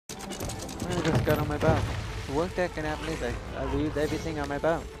a scud on my bow. The worst that can happen is I lose everything on my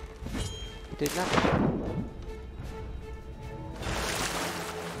bow. Did nothing.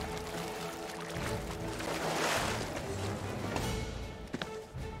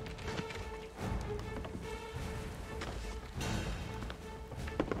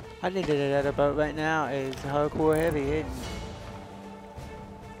 I think that other boat right now is hardcore heavy hidden.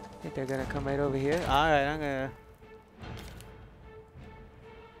 I think they're gonna come right over here. Alright, I'm gonna...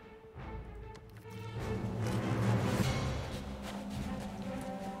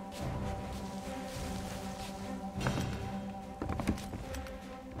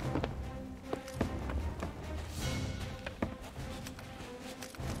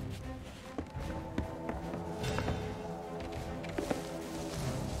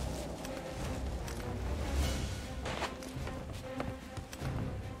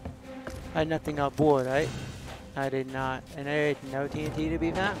 I had nothing on board, right? I did not. And I had no TNT to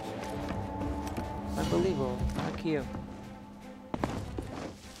be found. Unbelievable. Thank you.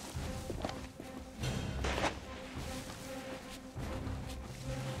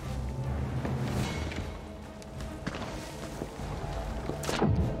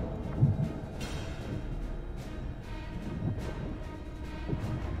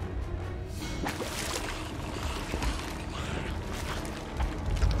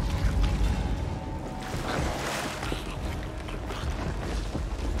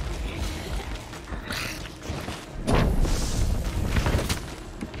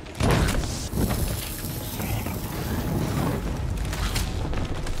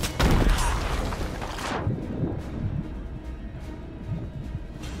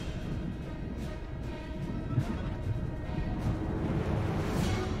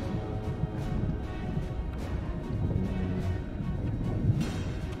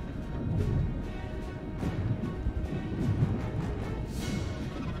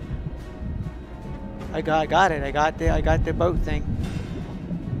 I got it. I got the boat thing.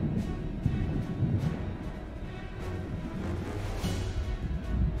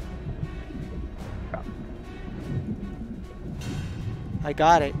 I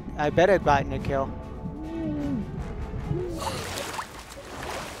got it. I bet I've gotten a kill.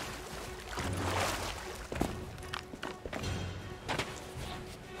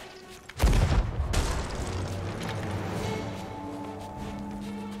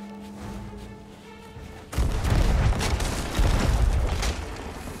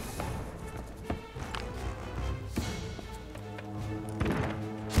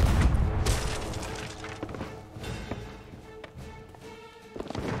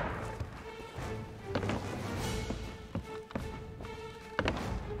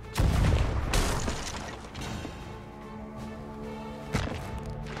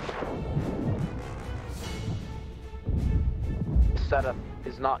 Setup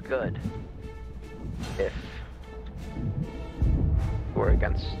is not good if we're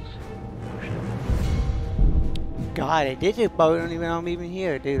against. God, this boat don't even know I'm even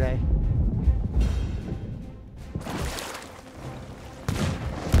here, do they?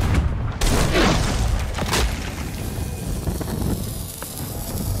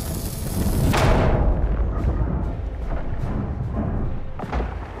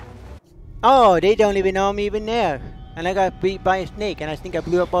 Oh, they don't even know I'm even there. And I got beat by a snake, and I think I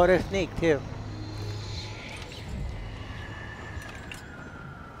blew up all their snake too.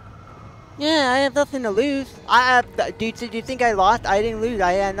 Yeah, I have nothing to lose. Do you think I lost? I didn't lose.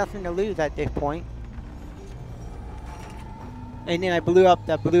 I had nothing to lose at this point. And then I blew up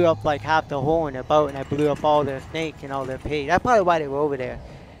like half the hole in the boat, and I blew up all their snakes and all their pigs. That's probably why they were over there.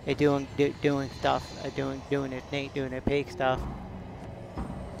 They're doing stuff, doing their snake, doing their pig stuff.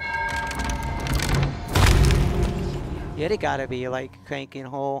 Yeah, they gotta be like cranking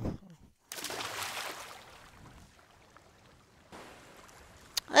hole.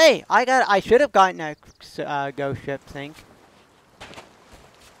 Hey, I should have gotten a ghost ship sink.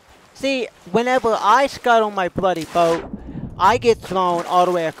 See, whenever I scuttle my bloody boat, I get thrown all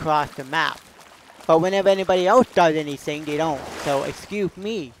the way across the map. But whenever anybody else does anything, they don't. So excuse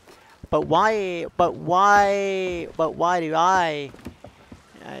me. But why do I?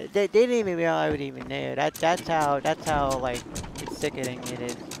 They didn't even realize I was even there. That's how like sickening it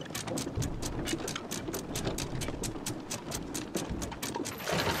is.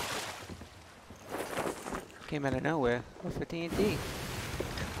 Came out of nowhere. What's for TNT?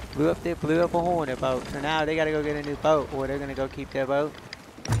 Blew up a hole in their boat. So now they gotta go get a new boat, or they're gonna go keep their boat.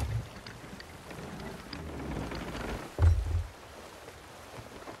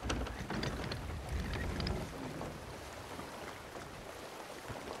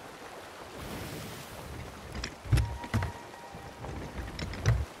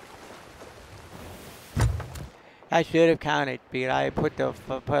 I should have counted, because I put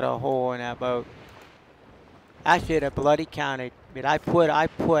a hole in that boat. I should have bloody counted, but I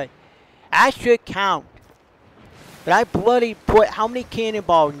should count. But I bloody put, how many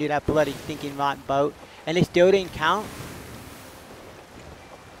cannonballs into that bloody stinking rotten boat, and it still didn't count?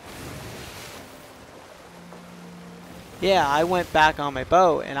 Yeah, I went back on my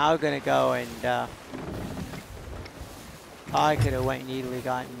boat, and I was gonna go and, I could have went and easily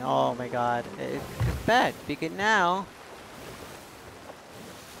gotten, oh my god, it's bad, because now,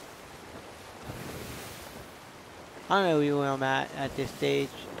 I don't know where I'm at this stage.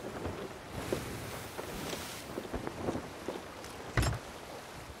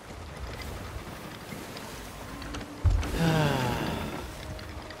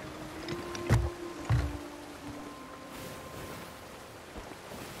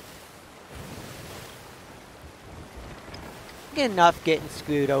 Enough getting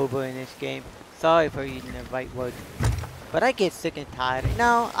screwed over in this game. Sorry for using the right word, but I get sick and tired.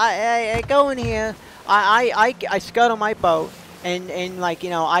 No, I go in here, I scuttle my boat, and like, you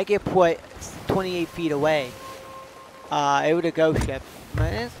know, I get put 28 feet away. It was a ghost ship,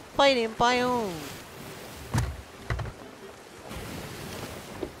 but it's fighting by own.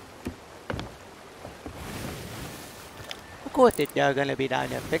 Of course, they're gonna be down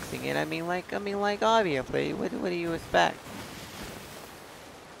there fixing it. I mean, like obviously, what do you expect?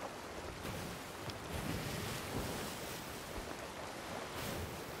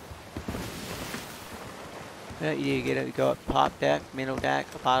 You get to go up top deck, middle deck,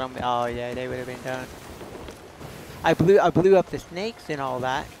 bottom. Oh yeah, they would have been done. I blew up the snakes and all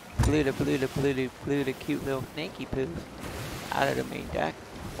that. Blew the cute little snaky poos out of the main deck.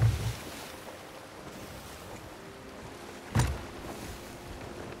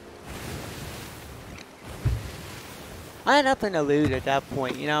 I had nothing to lose at that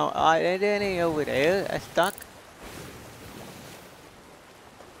point, you know. It ain't over there. I stuck.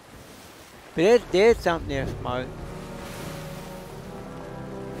 But there's something there smart.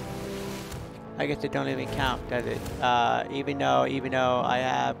 I guess it don't even count, does it? Even though I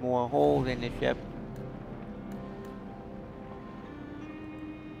have more holes in the ship.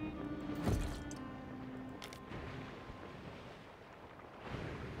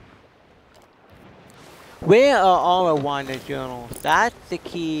 Where are all of Wanda's journals? That's the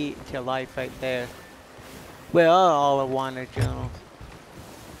key to life right there. Where are all of Wanda's journals?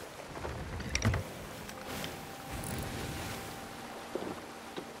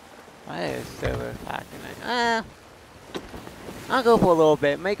 I have server packing it. I'll go for a little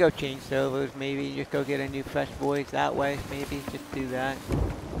bit. May go change servers, maybe just go get a new fresh voice that way. Maybe just do that.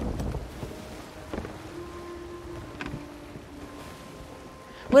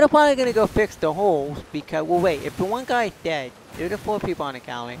 We're probably gonna go fix the holes because, well, wait, if the one guy's dead, there's 4 people on the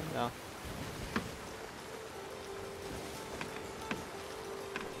Galleon, so.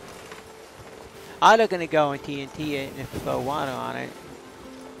 I'm not gonna go and TNT it and throw water on it.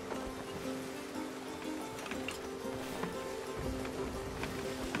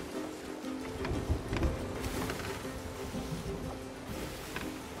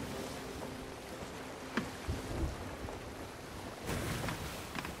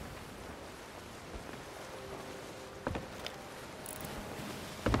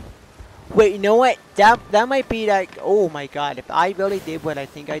 Wait, you know what? That might be like, oh my god, if I really did what I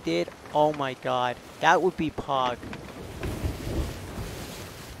think I did, oh my god, that would be Pog.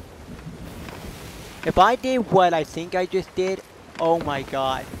 If I did what I think I just did, oh my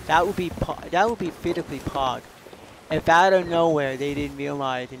god, that would be physically Pog. If out of nowhere they didn't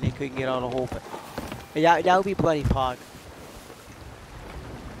realize and they couldn't get on the whole thing, that would be bloody Pog.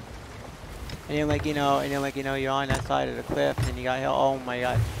 And then like, you know, you're on that side of the cliff and you got, oh my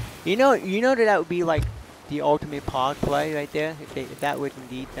god. You know that would be like the ultimate Pog play right there, if that would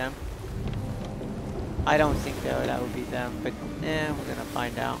indeed them. I don't think that would be them, but we're gonna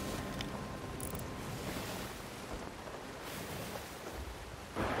find out.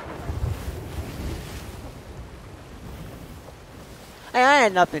 I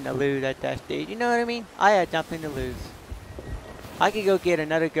had nothing to lose at that stage, you know what I mean? I had nothing to lose. I could go get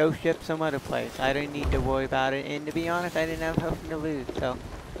another ghost ship some other place. I didn't need to worry about it, and to be honest, I didn't have nothing to lose, so.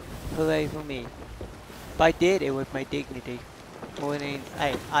 Hooray for me. If I did, it was my dignity. More than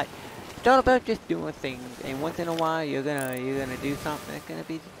it's all about just doing things, and once in a while you're gonna do something that's gonna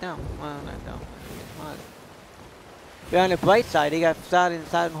be dumb. Well, not dumb. But on the bright side, they got starting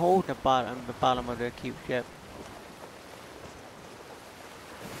holes in the bottom of their cute ship.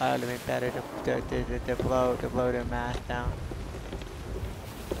 I would have been better to blow their mast down.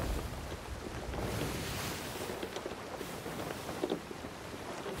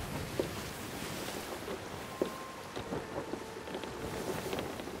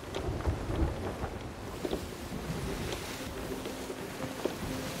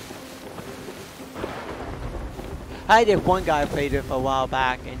 I had this one guy I played with a while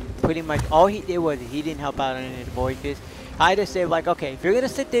back, and pretty much all he did was he didn't help out on any voyages. I just said like, okay, if you're gonna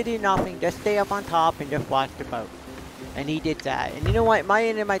sit there do nothing, just stay up on top and just watch the boat. And he did that. And you know what? My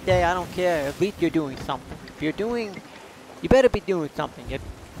end of my day, I don't care. At least you're doing something. If you're doing, you better be doing something.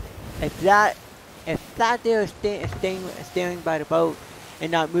 If that there is staying by the boat and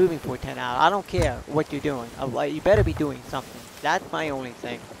not moving for 10 hours, I don't care what you're doing. You better be doing something. That's my only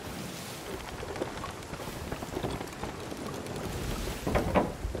thing.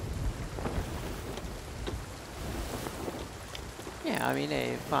 Yeah, I mean,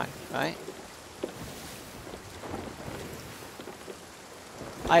 hey, fine, right?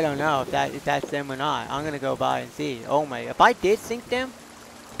 I don't know if that's them or not. I'm gonna go by and see. Oh my, if I did sink them,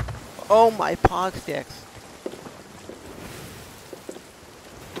 oh my pog sticks.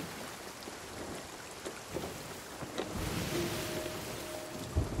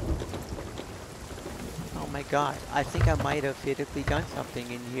 Oh my god, I think I might have physically done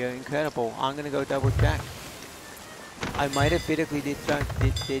something in here incredible. I'm gonna go double check. I might have physically did the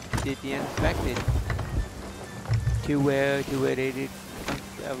unexpected to where they did.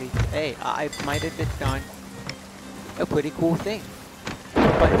 At least, hey, I might have just done a pretty cool thing.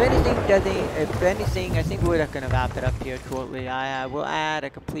 But if anything, I think we're just gonna wrap it up here shortly. I will add a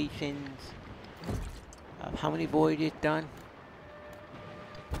completions of how many voyages done?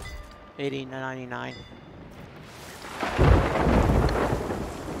 80 to 99.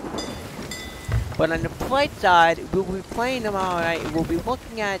 But on the bright side, we'll be playing tomorrow night. We'll be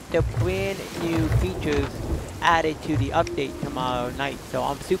looking at the brand new features added to the update tomorrow night. So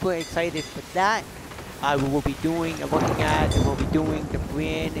I'm super excited for that. We will be doing the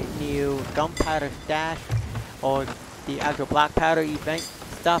brand new gunpowder stash or the actual black powder event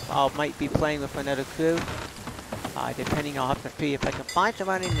stuff. I might be playing with another crew. Depending, I'll have to see if I can find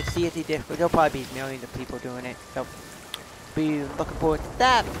someone in the CSE Discord. There'll probably be millions of people doing it. So be looking forward to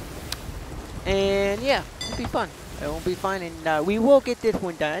that. And yeah, it'll be fun. It will be fun, and we will get this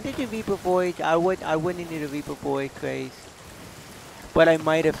one done. I did the Reaper Voyage. I went into the Reaper Voyage craze, but I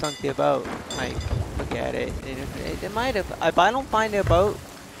might have sunk their boat. Like, look at it. It might have. If I don't find their boat,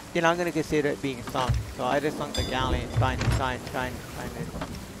 then I'm gonna consider it being sunk. So I just sunk the Galleon, trying to find it.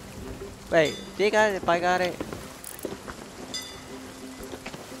 Wait, they got it. If I got it.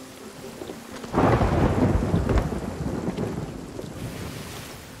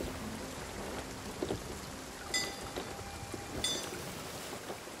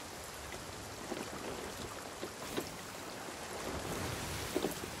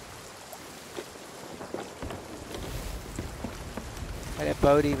 That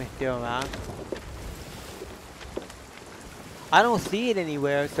boat even still around? I don't see it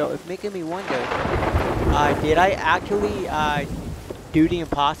anywhere, so it's making me wonder. Did I actually do the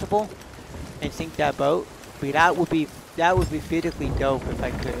impossible and sink that boat? But that would be physically dope if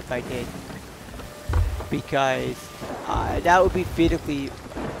I did. Because that would be physically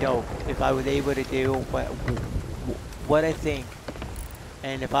dope if I was able to do what I think.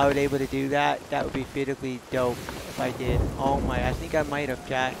 And if I was able to do that, that would be physically dope if I did. Oh my, I think I might have,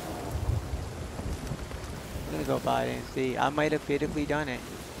 chat. I'm gonna go by it and see. I might have physically done it.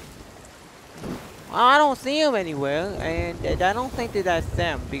 I don't see them anywhere, and I don't think that that's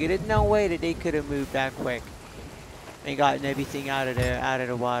them, because there's no way that they could have moved that quick and gotten everything out of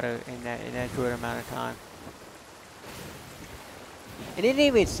the water in that short amount of time. And they didn't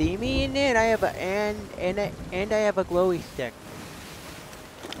even see me in there, and I have I have a glowy stick.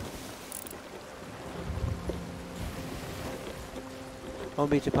 Won't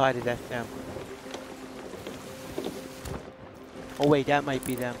be surprised if that's them. Oh wait, that might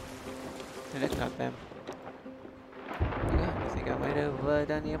be them. No, that's not them. Yeah, I think I might have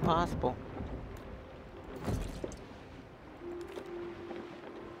done the impossible.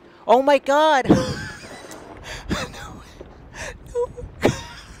 Oh my god!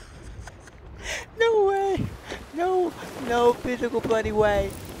 No way! No physical bloody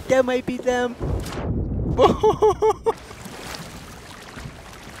way. That might be them.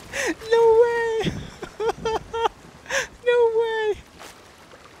 No way! No way!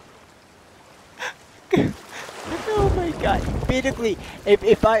 Oh my god! Physically,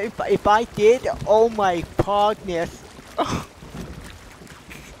 if I did, oh my pogness!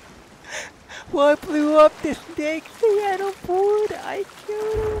 Well, I blew up the snakes they had on board. I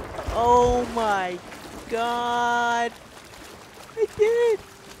killed him. Oh my god! I did!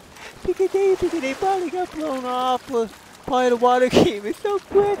 Because they probably got blown off. Probably the water came in so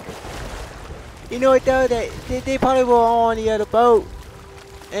quick. You know what though? They probably were all on the other boat.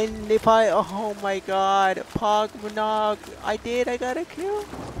 And they probably, oh my god, Pog Monog, I got a kill.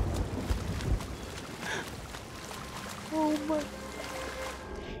 Oh my.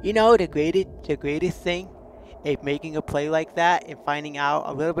 You know, the greatest thing is making a play like that and finding out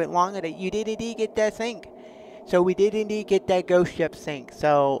a little bit longer that you did indeed get that sink. So we did indeed get that ghost ship sink.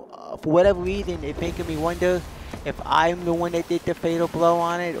 So for whatever reason, it's making me wonder if I'm the one that did the fatal blow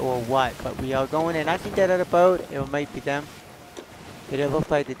on it or what. But we are going in. I think that other boat, it might be them. It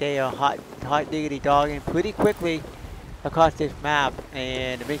looks like that they are hot diggity dogging pretty quickly across this map,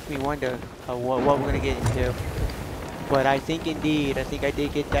 and it makes me wonder what we're gonna get into. But I think indeed, I think I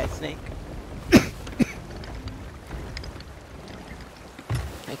did get that sink.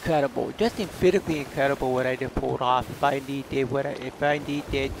 Incredible, just emphatically incredible what I just pulled off. If I indeed did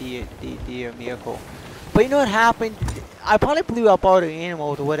the miracle. But you know what happened? I probably blew up all the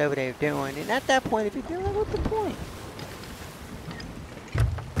animals or whatever they were doing, and at that point, if you're doing, what's the point?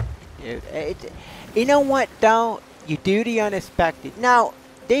 You know what though? You do the unexpected. Now,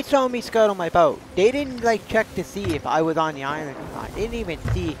 they saw me scuttle my boat. They didn't like check to see if I was on the island or not. They didn't even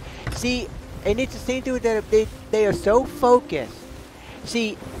see, and it's the same thing that they are so focused.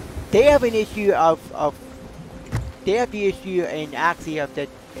 See, they have an issue they have the issue and actually of that,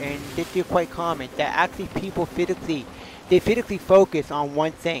 and this is quite common, that actually people physically focus on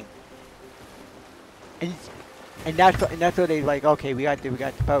one thing. And that's what they like, okay, we got the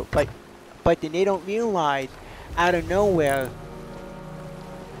boat. But then they don't realize out of nowhere,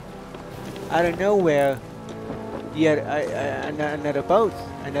 yeah, another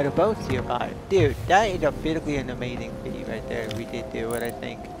boat's nearby. Dude, that is a physically an amazing feat right there. We did do it, I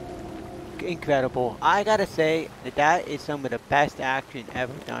think. Incredible. I gotta say that is some of the best action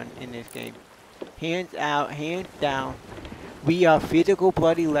ever done in this game. Hands out, hands down. We are physical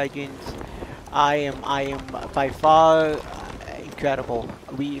bloody legends. I am by far incredible.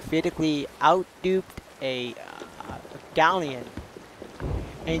 We physically outduped a Galleon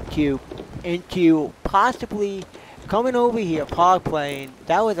into possibly coming over here, pog playing.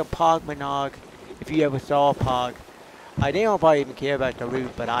 That was a pog monog, if you ever saw a pog. They don't probably even care about the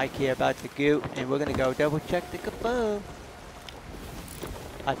loot, but I care about the goot, and we're gonna go double check the kaboom.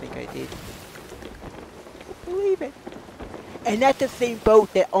 I think I did. Believe it. And that's the same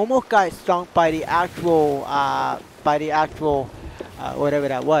boat that almost got sunk by the actual, whatever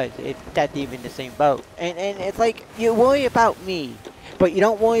that was. That's even the same boat. And it's like, you worry about me, but you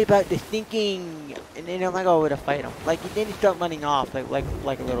don't worry about the sinking, and then I'm like, oh, we're gonna fight him. Like, then you start running off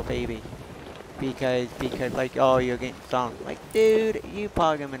like a little baby. Because like, oh, you're getting sunk. Like, dude, you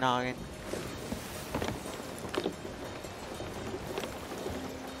pogging and noggin.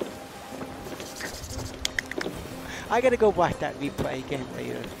 I gotta go watch that replay again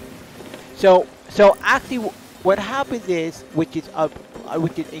later. So actually, what happens is, which is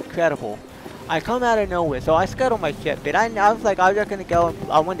incredible. I come out of nowhere, so I scuttle my ship. I was like, I was just gonna go.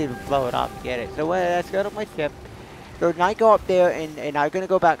 I wanted to blow it up, get it. So I scuttled my ship. So then I go up there, and I'm gonna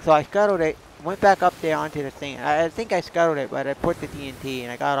go back. So I scuttled it, went back up there onto the thing. I think I scuttled it, but I put the TNT,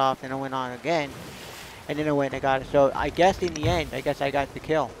 and I got off, and I went on again, and then I went and I got it. So I guess in the end, I got the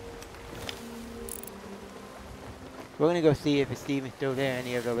kill. We're gonna go see if Steven's still there,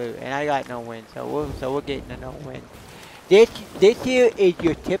 any of the loot, and I got no win, so we're getting a no win. This here is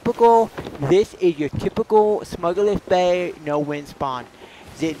your typical. This is your typical Smuggler's Bay no win spawn.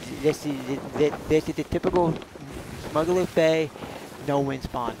 This is the typical Smuggler's Bay no win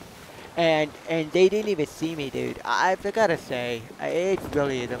spawn, and they didn't even see me, dude. I gotta say, it's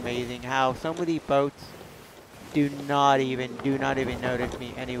really amazing how some of these boats do not even notice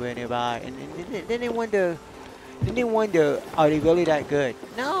me anywhere nearby, and then they wonder. Then they wonder, are they really that good?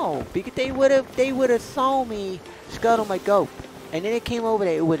 No, because they would have saw me scuttle my goat, and then it came over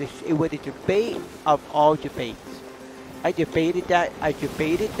there. It was a debate of all debates. I debated that. I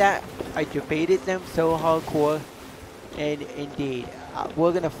debated them so hardcore, and indeed,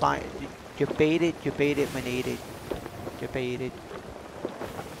 we're gonna find debated,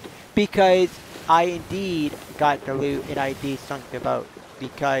 because I indeed got the loot and I indeed sunk the boat.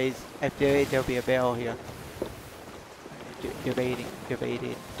 Because if there is, there'll be a barrel here. Debated,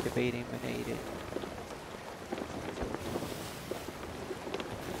 manated.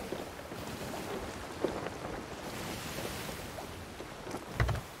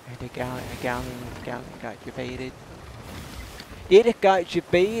 And the Galleon got debated. It got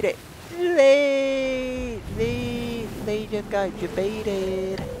debated. They just got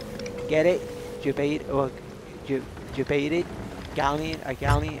debated. Get it? Debated or debated? A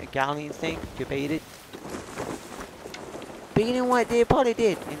Galleon thing? Debated. But you know what? They probably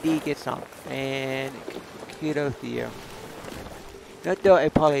did indeed get some, and kudos to you. Not though I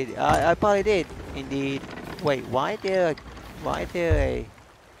probably did indeed. Wait, why there a?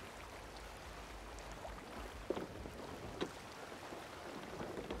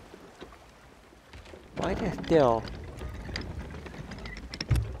 Why is it still?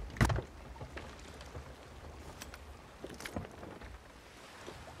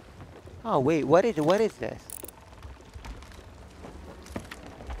 Oh wait, what is this?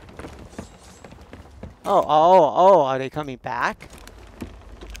 Oh, are they coming back?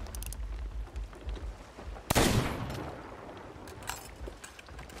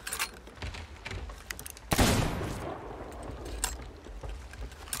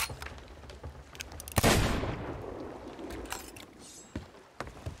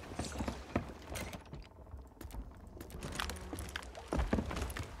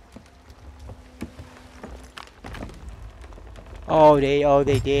 Oh,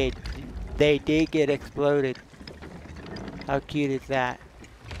 they did. They did get exploded. How cute is that?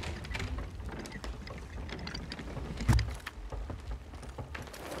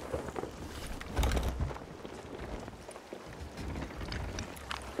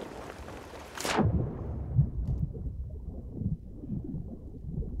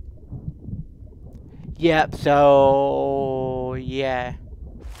 Yep, so yeah.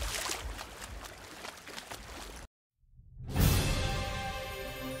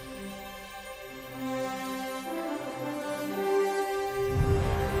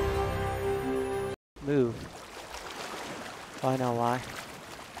 Move. Oh, I know why.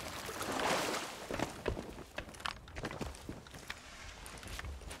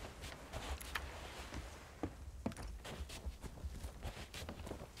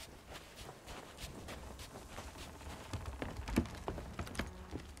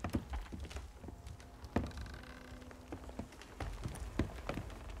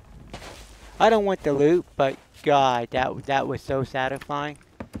 I don't want the loot, but God, that was so satisfying.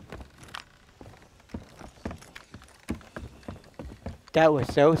 That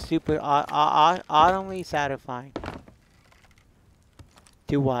was so super utterly satisfying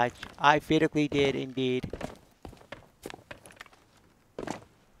to watch. I physically did indeed.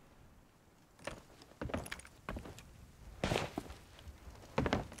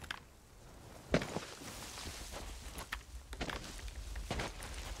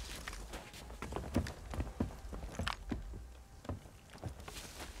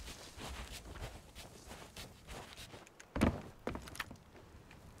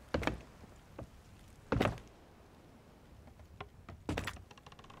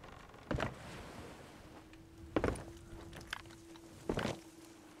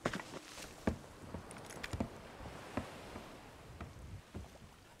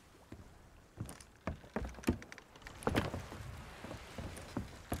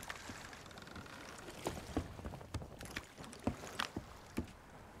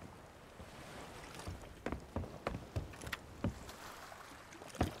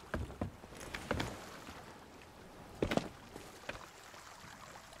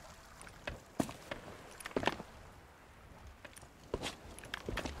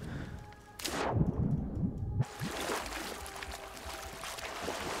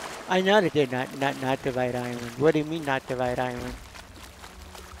 I know that they're not divide island. What do you mean not divide island?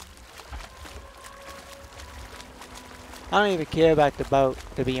 I don't even care about the boat,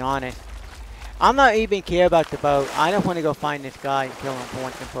 to be honest. I'm not even care about the boat. I just want to go find this guy and kill him for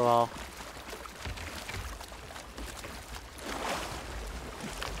once and for all.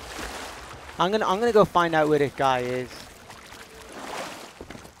 I'm gonna go find out where this guy is.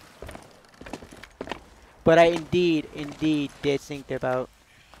 But I indeed did sink the boat.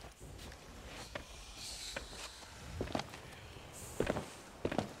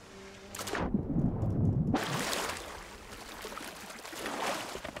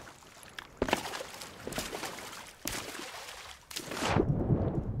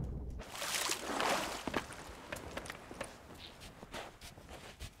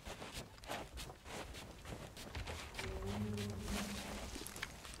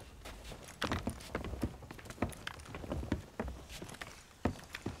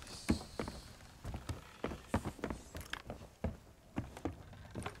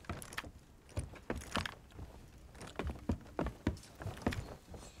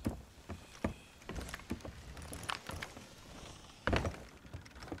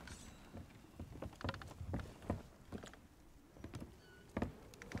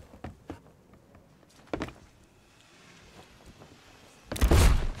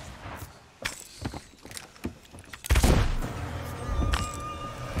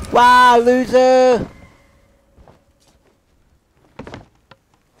 Wow, loser!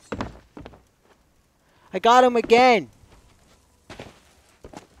 I got him again!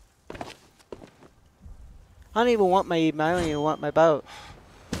 I don't even want my boat.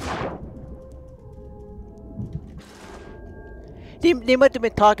 They must have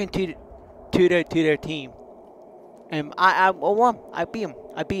been talking to to their team. And I won. I beat them.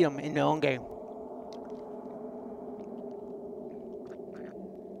 I beat them in their own game.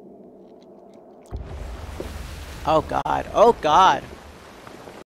 Oh God. Oh God.